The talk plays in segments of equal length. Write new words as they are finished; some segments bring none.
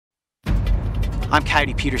I'm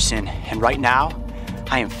Coyote Peterson, and right now,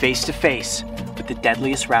 I am face to face with the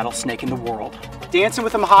deadliest rattlesnake in the world. Dancing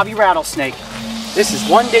with a Mojave rattlesnake. This is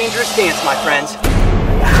one dangerous dance, my friends.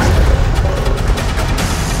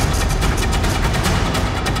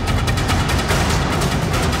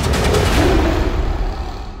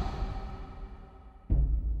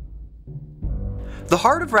 The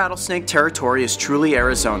heart of rattlesnake territory is truly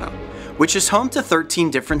Arizona, which is home to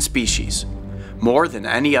 13 different species, more than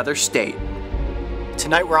any other state.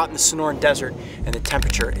 Tonight we're out in the Sonoran Desert and the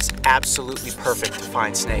temperature is absolutely perfect to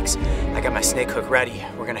find snakes. I got my snake hook ready.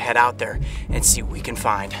 We're gonna head out there and see what we can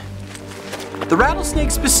find. The rattlesnake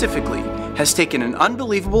specifically has taken an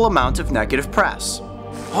unbelievable amount of negative press.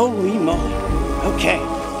 Holy moly. Okay,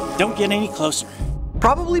 don't get any closer.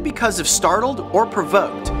 Probably because if startled or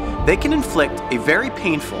provoked, they can inflict a very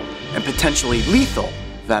painful and potentially lethal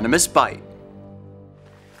venomous bite.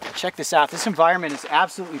 Check this out. This environment is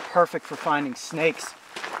absolutely perfect for finding snakes.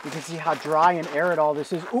 You can see how dry and arid all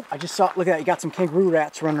this is. Oop, I just saw, look at that, you got some kangaroo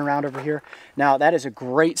rats running around over here. Now that is a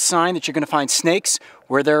great sign that you're gonna find snakes.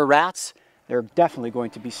 Where there are rats, there are definitely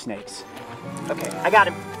going to be snakes. Okay, I got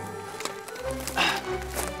him.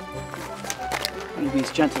 I'm gonna be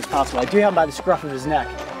as gentle as possible. I do have him by the scruff of his neck,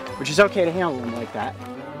 which is okay to handle him like that.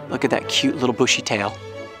 Look at that cute little bushy tail.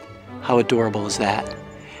 How adorable is that?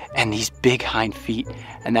 And these big hind feet,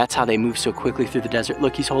 and that's how they move so quickly through the desert.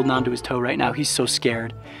 Look, he's holding on to his toe right now. He's so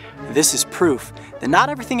scared. This is proof that not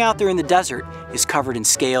everything out there in the desert is covered in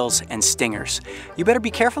scales and stingers. You better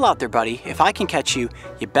be careful out there, buddy. If I can catch you,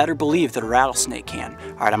 you better believe that a rattlesnake can.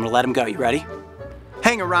 All right, I'm gonna let him go. You ready?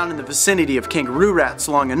 Hang around in the vicinity of kangaroo rats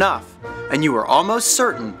long enough, and you are almost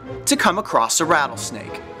certain to come across a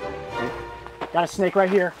rattlesnake. Got a snake right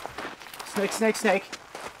here. Snake, snake, snake.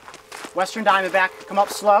 Western Diamondback, come up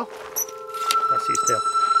slow. I see his tail.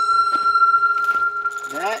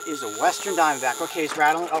 That is a Western Diamondback. Okay, he's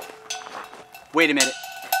rattling. Oh, wait a minute.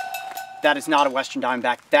 That is not a Western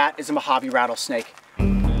Diamondback. That is a Mojave rattlesnake.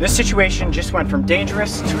 This situation just went from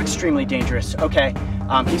dangerous to extremely dangerous. Okay,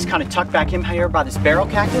 he's kind of tucked back in here by this barrel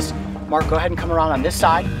cactus. Mark, go ahead and come around on this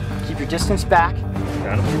side. Keep your distance back.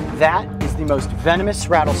 Got him. That is the most venomous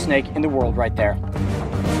rattlesnake in the world right there.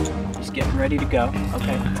 He's getting ready to go.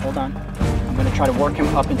 Okay, hold on. I'm gonna try to work him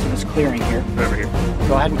up into this clearing here. Over here.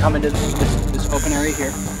 Go ahead and come into this open area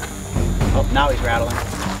here. Oh, now he's rattling.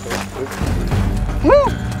 Woo!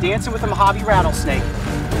 Dancing with a Mojave rattlesnake.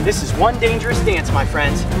 This is one dangerous dance, my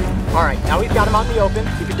friends. All right, now we've got him out in the open.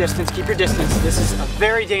 Keep your distance, keep your distance. This is a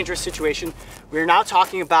very dangerous situation. We are now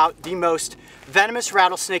talking about the most venomous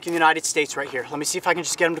rattlesnake in the United States right here. Let me see if I can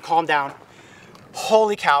just get him to calm down.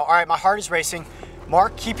 Holy cow, all right, my heart is racing.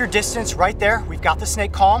 Mark, keep your distance right there. We've got the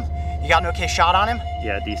snake calm. You got an okay shot on him?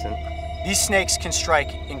 Yeah, decent. These snakes can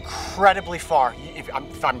strike incredibly far. If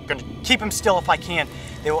I'm gonna keep them still if I can,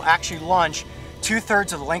 they will actually lunge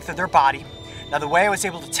 2/3 of the length of their body. Now the way I was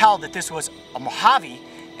able to tell that this was a Mojave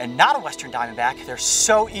and not a Western Diamondback, they're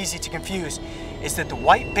so easy to confuse, is that the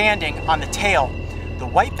white banding on the tail, the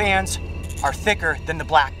white bands are thicker than the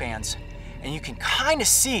black bands. And you can kind of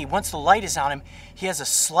see, once the light is on him, he has a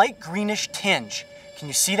slight greenish tinge. Can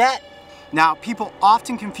you see that? Now, people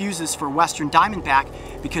often confuse this for Western Diamondback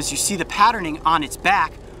because you see the patterning on its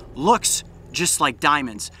back looks just like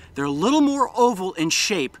diamonds. They're a little more oval in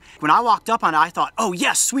shape. When I walked up on it, I thought, oh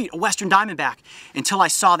yes, sweet, a Western Diamondback, until I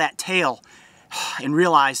saw that tail and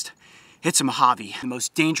realized it's a Mojave. The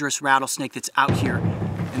most dangerous rattlesnake that's out here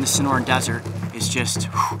in the Sonoran Desert is just,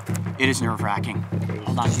 it is nerve-wracking.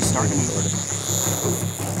 Hold on, he's starting to move.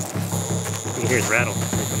 You can hear his rattle.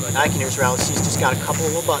 I can hear his rattle. He's just got a couple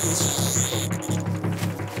of little buttons.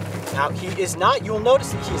 Now he is not, you'll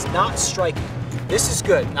notice that he is not striking. This is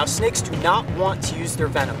good. Now snakes do not want to use their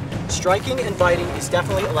venom. Striking and biting is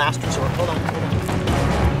definitely a last resort. Hold on, hold on.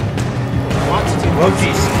 Want to do. Oh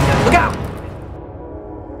jeez. Look out!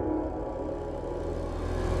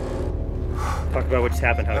 Talk about what just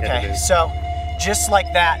happened, how it had to Okay, move. so just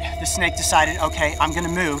like that, the snake decided, okay, I'm gonna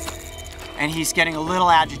move. And he's getting a little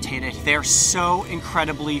agitated. They're so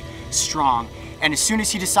incredibly strong. And as soon as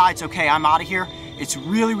he decides, okay, I'm out of here, it's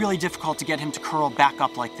really, really difficult to get him to curl back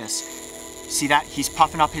up like this. See that? He's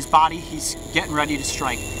puffing up his body. He's getting ready to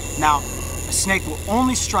strike. Now, a snake will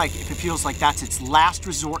only strike if it feels like that's its last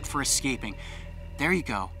resort for escaping. There you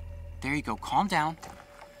go. There you go. Calm down.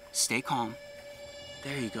 Stay calm.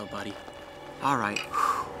 There you go, buddy. All right.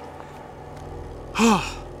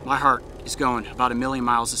 My heart is going about 1,000,000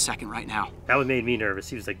 miles a second right now. That one made me nervous.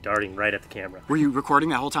 He was like darting right at the camera. Were you recording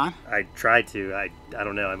that whole time? I tried to. I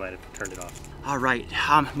don't know. I might have turned it off. All right.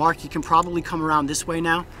 Mark, you can probably come around this way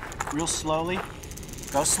now, real slowly.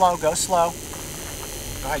 Go slow, go slow.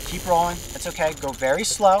 Go ahead, keep rolling. That's okay. Go very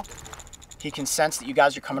slow. He can sense that you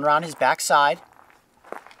guys are coming around his backside.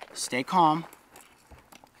 Stay calm.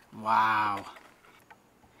 Wow.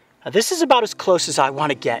 Now, this is about as close as I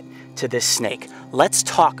want to get to this snake. Let's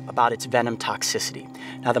talk about its venom toxicity.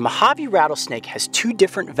 Now, the Mojave rattlesnake has 2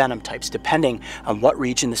 different venom types depending on what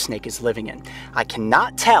region the snake is living in. I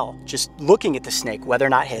cannot tell, just looking at the snake, whether or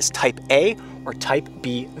not it has type A or type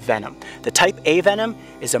B venom. The type A venom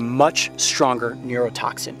is a much stronger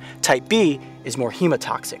neurotoxin. Type B is more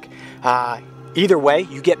hemotoxic. Either way,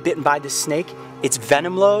 you get bitten by this snake, its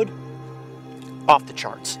venom load, off the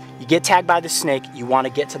charts. You get tagged by the snake, you want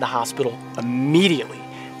to get to the hospital immediately.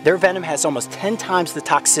 Their venom has almost 10 times the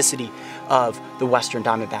toxicity of the Western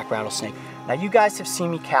Diamondback Rattlesnake. Now, you guys have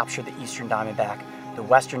seen me capture the Eastern Diamondback, the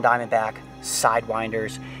Western Diamondback,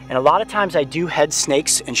 sidewinders, and a lot of times I do head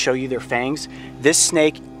snakes and show you their fangs. This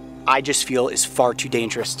snake, I just feel, is far too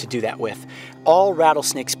dangerous to do that with. All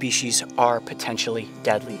rattlesnake species are potentially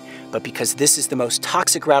deadly, but because this is the most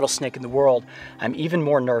toxic rattlesnake in the world, I'm even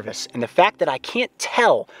more nervous. And the fact that I can't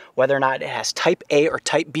tell whether or not it has type A or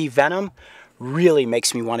type B venom really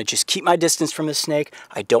makes me want to just keep my distance from the snake.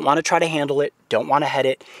 I don't want to try to handle it, don't want to head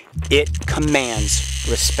it. It commands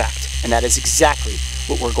respect, and that is exactly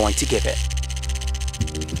what we're going to give it.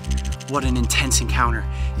 What an intense encounter,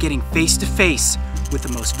 getting face to face with the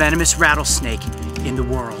most venomous rattlesnake in the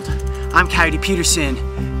world. I'm Coyote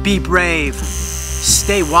Peterson. Be brave,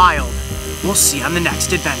 stay wild. We'll see you on the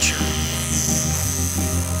next adventure.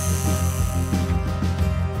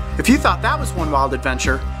 If you thought that was one wild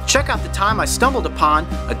adventure, check out the time I stumbled upon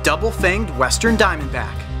a double-fanged Western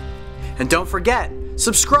Diamondback. And don't forget,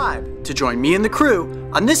 subscribe to join me and the crew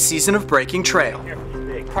on this season of Breaking Trail.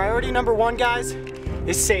 Priority number 1, guys,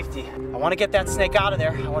 is safety. I want to get that snake out of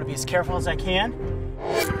there. I want to be as careful as I can.